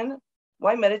meditation?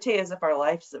 Why meditate as if our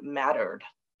lives mattered?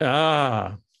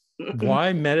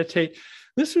 Why meditate?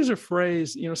 This was a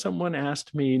phrase, someone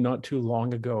asked me not too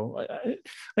long ago.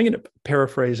 I'm going to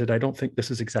paraphrase it. I don't think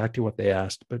this is exactly what they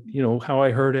asked, but how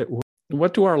I heard it was,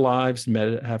 what do our lives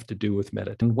have to do with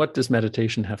meditation? And what does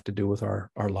meditation have to do with our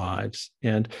lives?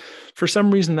 And for some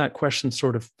reason, that question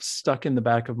sort of stuck in the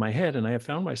back of my head, and I have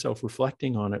found myself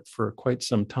reflecting on it for quite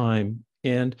some time.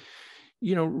 And,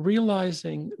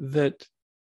 realizing that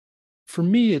for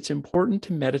me, it's important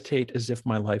to meditate as if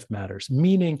my life matters.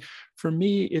 Meaning, for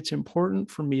me, it's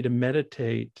important for me to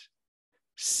meditate,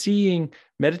 seeing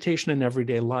meditation in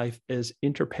everyday life as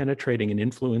interpenetrating and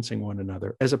influencing one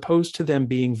another, as opposed to them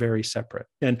being very separate.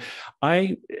 And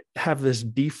I have this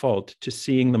default to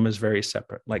seeing them as very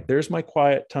separate. Like, there's my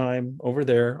quiet time over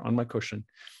there on my cushion,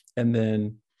 and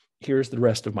then here's the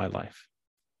rest of my life.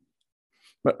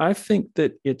 But I think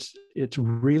that it's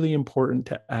really important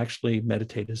to actually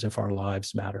meditate as if our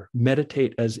lives matter.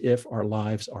 Meditate as if our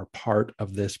lives are part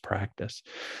of this practice.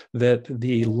 That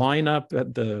the lineup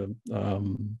at the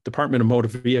Department of Motor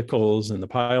Vehicles, and the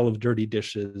pile of dirty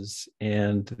dishes,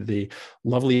 and the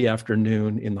lovely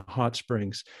afternoon in the hot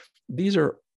springs, these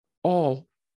are all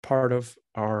part of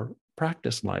our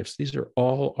practice lives. These are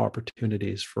all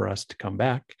opportunities for us to come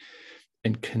back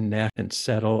and connect and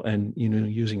settle, and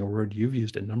using a word you've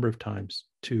used a number of times,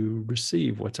 to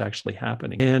receive what's actually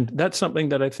happening. And that's something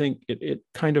that I think it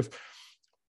kind of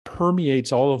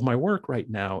permeates all of my work right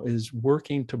now, is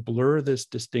working to blur this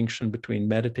distinction between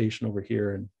meditation over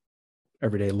here and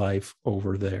everyday life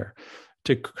over there,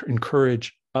 to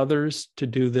encourage others to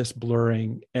do this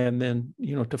blurring, and then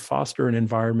to foster an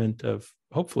environment of,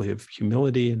 hopefully, of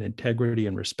humility and integrity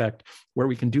and respect, where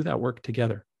we can do that work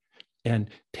together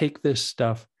and take this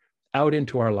stuff out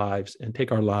into our lives and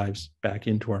take our lives back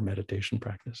into our meditation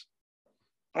practice.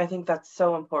 I think that's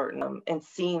so important, and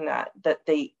seeing that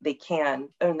they can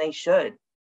and they should,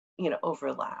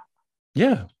 overlap.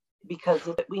 Yeah. Because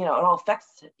it all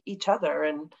affects each other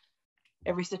in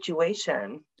every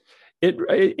situation.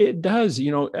 It does.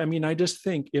 I just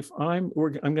think if I'm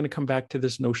going to come back to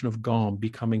this notion of GOM,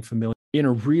 becoming familiar, in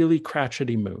a really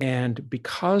crotchety mood. And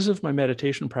because of my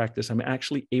meditation practice, I'm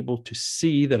actually able to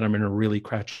see that I'm in a really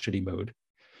crotchety mood.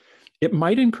 It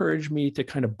might encourage me to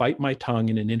kind of bite my tongue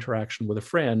in an interaction with a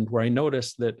friend where I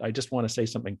notice that I just want to say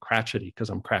something crotchety because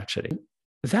I'm crotchety.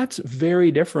 That's very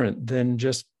different than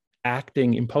just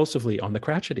acting impulsively on the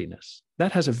crotchetiness.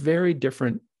 That has a very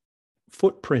different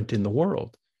footprint in the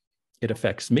world. It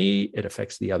affects me. It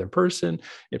affects the other person.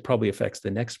 It probably affects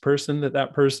the next person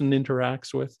that person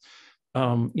interacts with.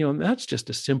 That's just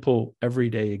a simple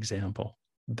everyday example.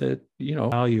 that,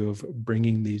 value of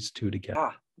bringing these two together.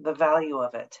 Ah, the value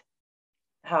of it,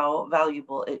 how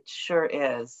valuable it sure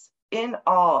is. In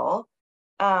all,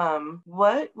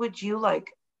 what would you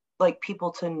like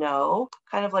people to know,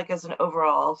 kind of like as an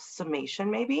overall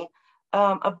summation, maybe,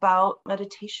 about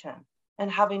meditation and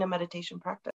having a meditation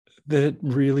practice? That it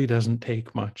really doesn't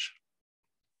take much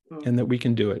Mm. and that we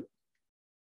can do it.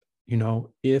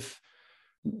 If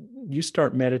you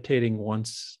start meditating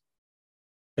once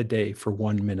a day for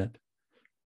 1 minute,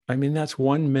 I mean, that's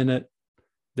 1 minute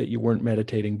that you weren't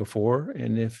meditating before.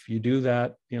 And if you do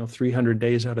that, 300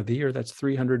 days out of the year, that's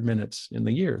 300 minutes in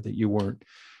the year that you weren't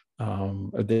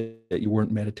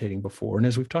meditating before. And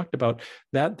as we've talked about,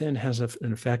 that then has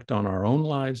an effect on our own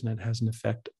lives, and it has an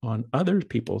effect on other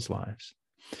people's lives.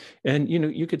 And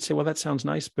you could say, well, that sounds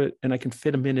nice, and I can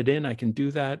fit a minute in, I can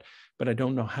do that, but I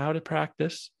don't know how to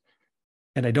practice.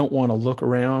 And I don't want to look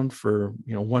around for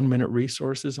 1 minute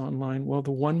resources online. Well,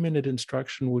 the 1 minute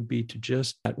instruction would be to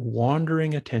just that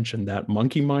wandering attention, that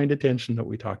monkey mind attention that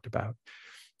we talked about,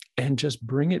 and just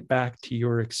bring it back to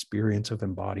your experience of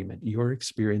embodiment, your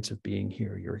experience of being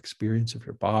here, your experience of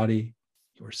your body,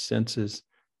 your senses,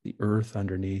 the earth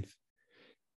underneath.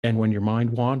 And when your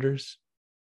mind wanders,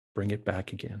 bring it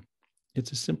back again.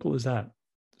 It's as simple as that.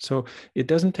 So it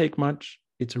doesn't take much.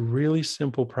 It's a really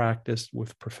simple practice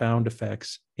with profound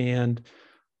effects. And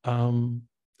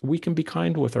we can be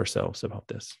kind with ourselves about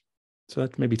this. So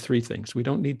that's maybe 3 things. We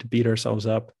don't need to beat ourselves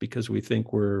up because we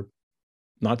think we're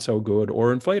not so good,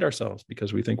 or inflate ourselves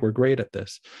because we think we're great at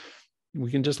this.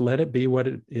 We can just let it be what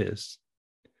it is.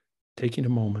 Taking a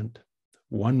moment,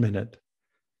 1 minute,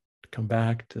 to come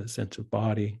back to the sense of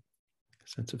body,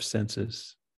 sense of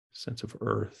senses, sense of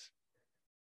earth.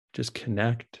 Just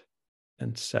connect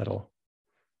and settle.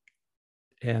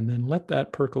 And then let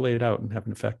that percolate out and have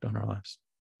an effect on our lives.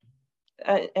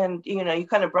 And you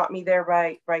kind of brought me there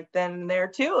right then and there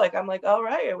too. Like, I'm like, all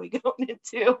right, are we going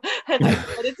into a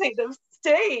meditative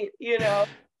state? And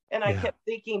I Yeah. kept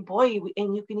thinking, boy,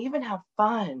 and you can even have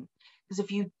fun, because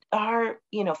if you are,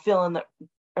 feeling the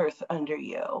earth under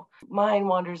you, mind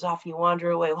wanders off, you wander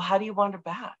away. Well, how do you wander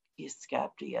back? You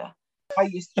skip, do you? Are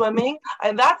you swimming?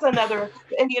 And that's another,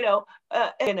 and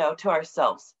to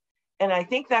ourselves. And I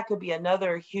think that could be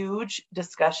another huge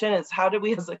discussion, is how do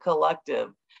we as a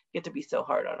collective get to be so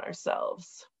hard on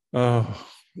ourselves? Oh,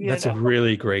 that's a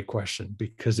really great question,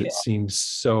 because Yeah. it seems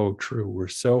so true. We're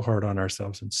so hard on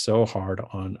ourselves and so hard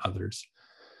on others.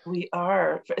 We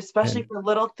are, especially for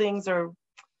little things or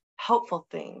helpful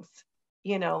things,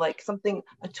 like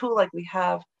a tool like we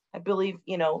have, I believe,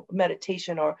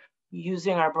 meditation or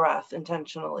using our breath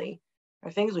intentionally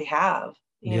are things we have,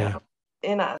 Yeah.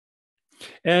 in us.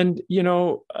 And,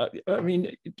 I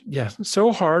mean, yeah,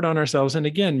 so hard on ourselves. And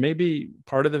again, maybe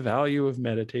part of the value of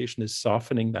meditation is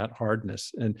softening that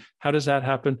hardness. And how does that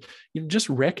happen? Just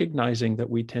recognizing that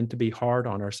we tend to be hard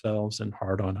on ourselves and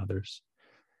hard on others.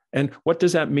 And what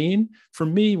does that mean? For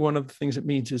me, one of the things it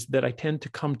means is that I tend to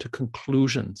come to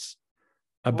conclusions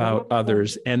about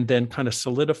others and then kind of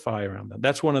solidify around them.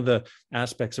 That's one of the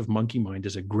aspects of monkey mind,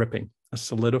 is a gripping, a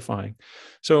solidifying.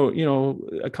 So,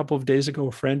 a couple of days ago,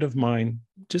 a friend of mine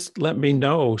just let me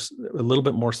know a little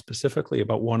bit more specifically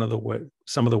about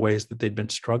some of the ways that they'd been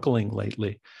struggling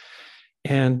lately.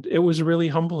 And it was really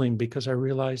humbling, because I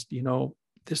realized,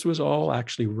 this was all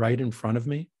actually right in front of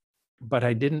me, but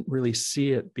I didn't really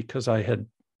see it because I had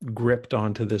gripped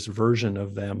onto this version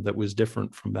of them that was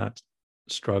different from that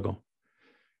struggle.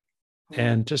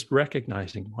 And just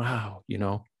recognizing, wow,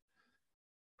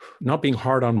 not being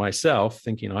hard on myself,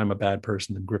 thinking I'm a bad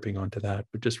person and gripping onto that,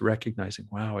 but just recognizing,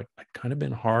 wow, I'd kind of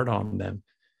been hard on them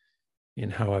in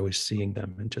how I was seeing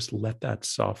them, and just let that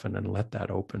soften and let that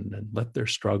open and let their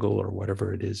struggle or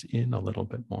whatever it is in a little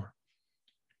bit more.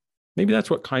 Maybe that's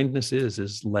what kindness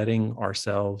is letting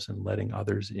ourselves and letting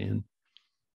others in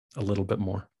a little bit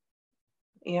more.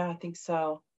 Yeah, I think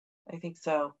so.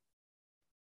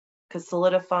 Because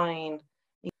solidifying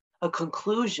a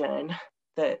conclusion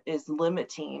that is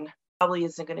limiting probably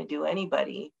isn't going to do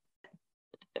anybody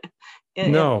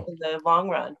in No. the long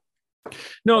run.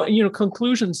 No,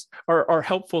 conclusions are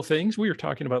helpful things. We were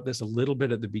talking about this a little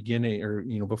bit at the beginning, or,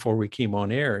 before we came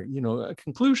on air. A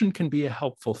conclusion can be a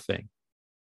helpful thing,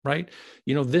 right?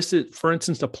 This is, for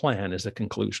instance, a plan is a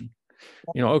conclusion.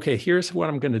 Okay, here's what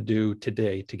I'm going to do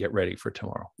today to get ready for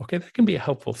tomorrow. Okay, that can be a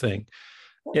helpful thing.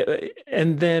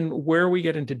 And then where we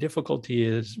get into difficulty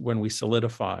is when we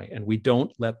solidify and we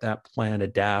don't let that plan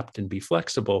adapt and be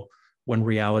flexible when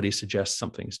reality suggests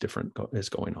something's different is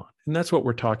going on. And that's what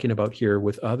we're talking about here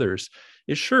with others,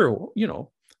 is sure,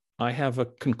 I have a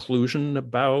conclusion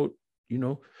about,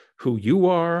 who you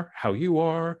are, how you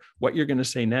are, what you're going to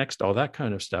say next, all that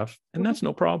kind of stuff. And Mhm. that's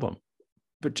no problem.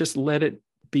 But just let it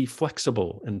be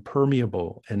flexible and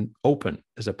permeable and open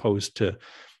as opposed to,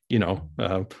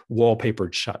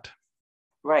 wallpapered shut.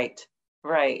 Right.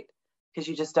 Right. Because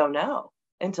you just don't know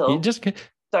You until just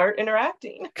start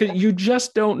interacting. because you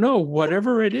just don't know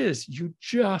whatever it is. You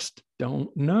just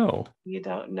don't know. You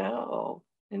don't know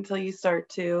until you start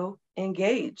to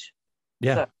engage.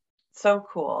 Yeah. So, so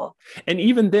cool. And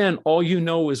even then, all you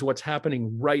know is what's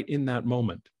happening right in that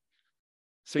moment.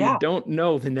 So you Yeah. don't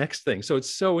know the next thing. So it's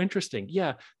so interesting.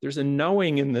 Yeah, there's a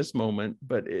knowing in this moment,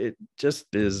 but it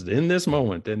just is in this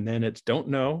moment. And then it's don't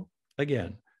know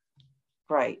again.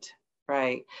 Right.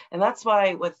 Right. And that's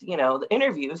why with, the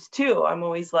interviews too, I'm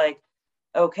always like,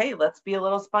 okay, let's be a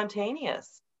little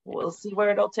spontaneous. We'll see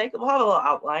where it'll take. We'll have a little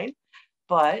outline,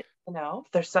 but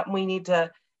if there's something we need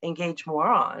to engage more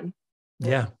on,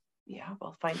 then Yeah. yeah,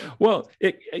 we'll find it. Well,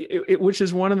 which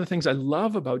is one of the things I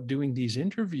love about doing these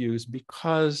interviews,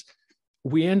 because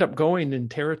we end up going in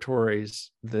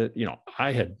territories that,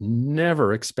 I had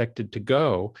never expected to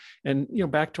go. And,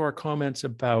 back to our comments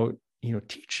about,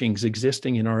 teachings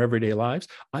existing in our everyday lives,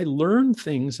 I learned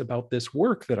things about this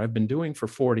work that I've been doing for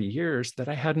 40 years that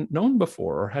I hadn't known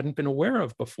before or hadn't been aware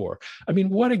of before. I mean,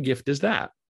 what a gift is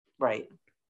that? Right.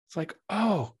 It's like,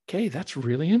 oh, okay, that's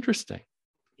really interesting.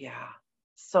 Yeah.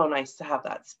 So nice to have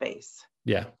that space.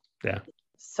 Yeah. Yeah.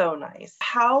 So nice.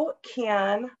 How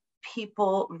can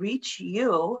people reach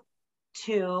you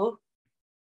to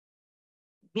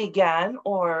begin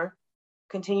or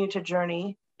continue to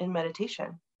journey in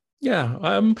meditation? Yeah.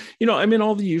 I'm in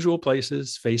all the usual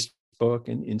places, Facebook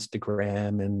and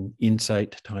Instagram and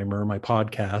Insight Timer. My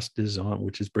podcast is on,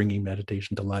 which is Bringing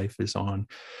Meditation to Life, is on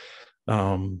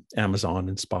Amazon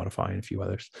and Spotify and a few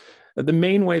others. The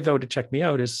main way, though, to check me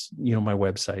out is, my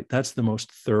website. That's the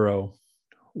most thorough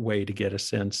way to get a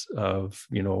sense of,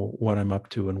 what I'm up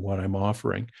to and what I'm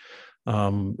offering.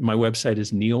 My website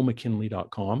is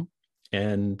neilmckinlay.com.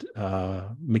 And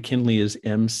McKinlay is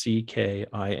McKinlay.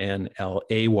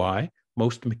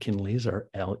 Most McKinleys are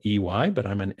LEY, but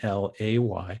I'm an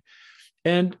LAY.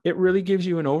 And it really gives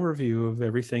you an overview of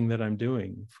everything that I'm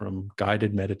doing, from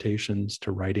guided meditations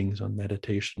to writings on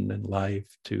meditation and life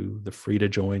to the Free to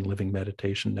Join Living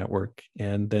Meditation Network.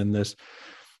 And then this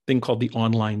thing called the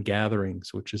Online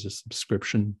Gatherings, which is a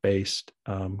subscription-based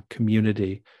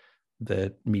community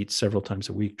that meets several times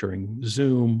a week during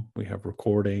Zoom. We have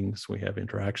recordings, we have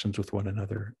interactions with one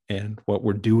another. And what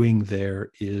we're doing there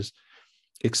is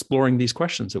exploring these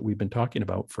questions that we've been talking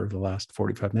about for the last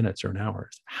 45 minutes or an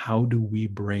hour. How do we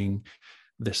bring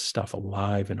this stuff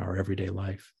alive in our everyday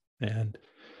life? And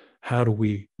how do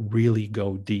we really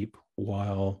go deep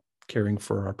while caring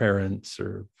for our parents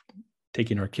or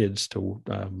taking our kids to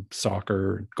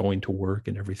soccer, going to work,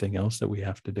 and everything else that we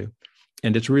have to do?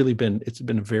 And this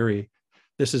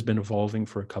has been evolving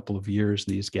for a couple of years,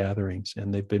 these gatherings,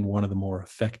 and they've been one of the more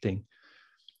affecting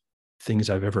things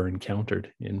I've ever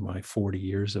encountered in my 40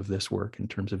 years of this work in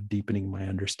terms of deepening my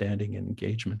understanding and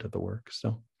engagement of the work.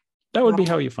 So that would be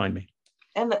how you find me.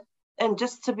 And and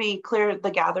just to be clear, the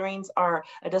gatherings are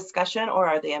a discussion, or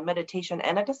are they a meditation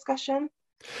and a discussion?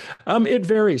 It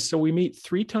varies. So we meet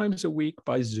 3 times a week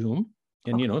by Zoom.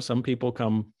 And, Okay. some people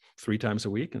come 3 times a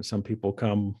week and some people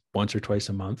come once or twice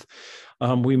a month.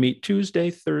 We meet Tuesday,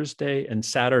 Thursday, and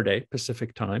Saturday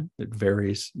Pacific time. It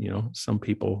varies. Some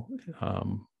people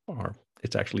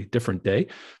it's actually a different day,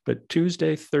 but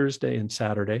Tuesday, Thursday, and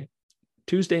Saturday.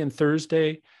 Tuesday and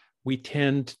Thursday, we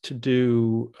tend to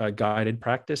do a guided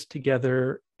practice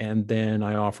together, and then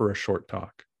I offer a short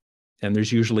talk. And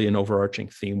there's usually an overarching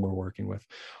theme we're working with.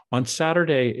 On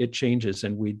Saturday, it changes,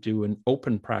 and we do an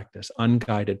open practice,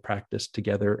 unguided practice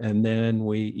together. And then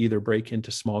we either break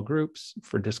into small groups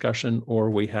for discussion, or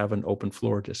we have an open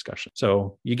floor discussion.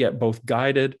 So you get both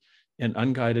guided and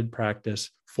unguided practice,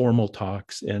 formal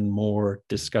talks, and more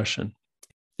discussion.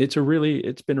 It's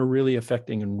been a really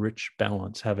affecting and rich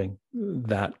balance having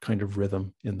that kind of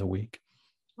rhythm in the week.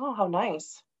 Oh, how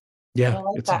nice. I Yeah,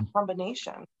 like that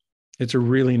combination. it's a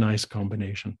really nice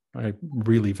combination. I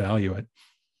really value it.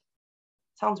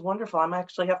 Sounds wonderful. I'm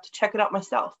actually have to check it out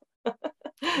myself.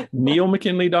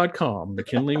 NeilMcKinlay.com,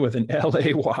 McKinlay with an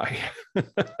LAY.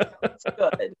 That's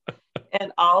good.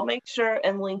 And I'll make sure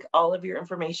and link all of your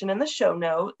information in the show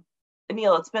note.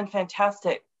 Neil, it's been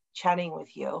fantastic chatting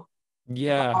with you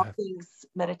about all Yeah. things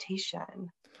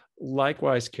meditation.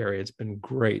 Likewise, Carrie, it's been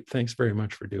great. Thanks very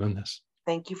much for doing this.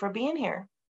 Thank you for being here.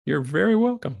 You're very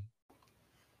welcome.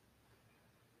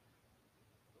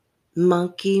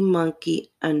 Monkey,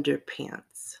 monkey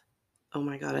underpants. Oh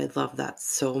my God, I love that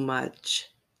so much.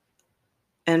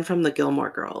 and from the Gilmore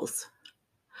Girls.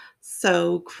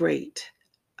 So great.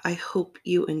 I hope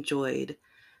you enjoyed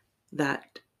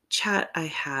that chat I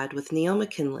had with Neil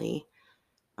McKinlay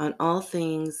on all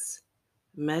things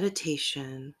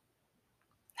meditation,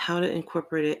 how to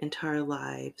incorporate it into our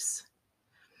lives,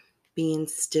 being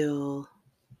still,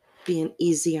 being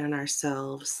easy on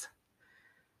ourselves.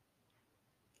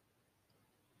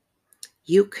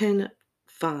 You can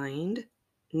find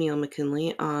Neil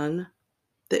McKinlay on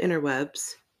the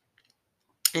interwebs,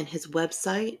 and his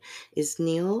website is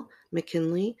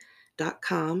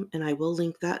neilmckinlay.com, and I will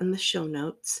link that in the show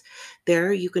notes.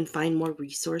 There you can find more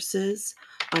resources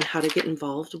on how to get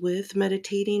involved with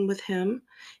meditating with him,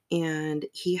 and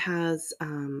he has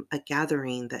a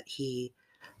gathering that he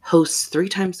hosts 3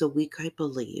 times a week, I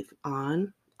believe,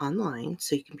 online,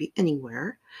 so you can be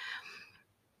anywhere.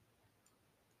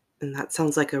 And that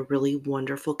sounds like a really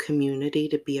wonderful community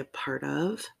to be a part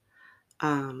of.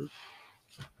 Um,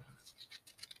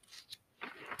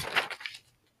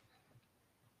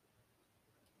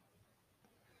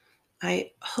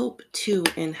 I hope too,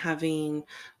 in having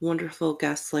wonderful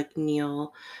guests like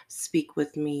Neil speak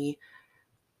with me,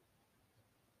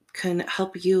 can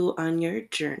help you on your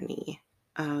journey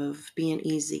of being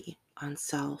easy on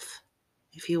self.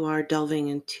 If you are delving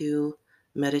into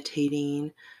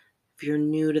meditating, if you're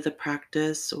new to the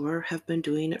practice or have been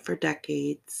doing it for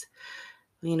decades,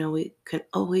 we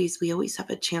always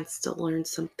have a chance to learn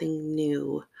something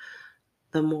new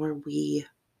the more we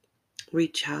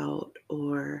reach out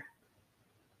or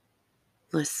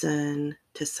listen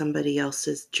to somebody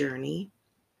else's journey.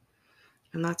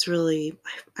 And that's really,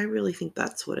 I really think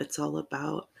that's what it's all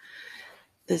about.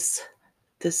 This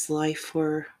this life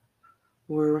we're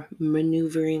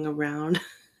maneuvering around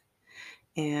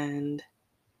and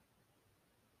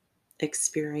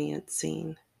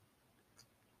experiencing.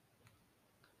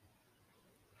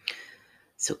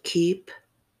 So keep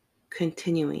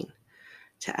continuing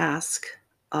to ask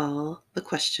all the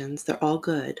questions. They're all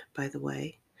good, by the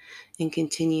way, and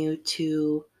continue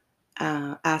to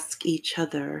ask each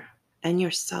other and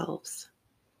yourselves,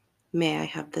 may I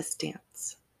have this dance?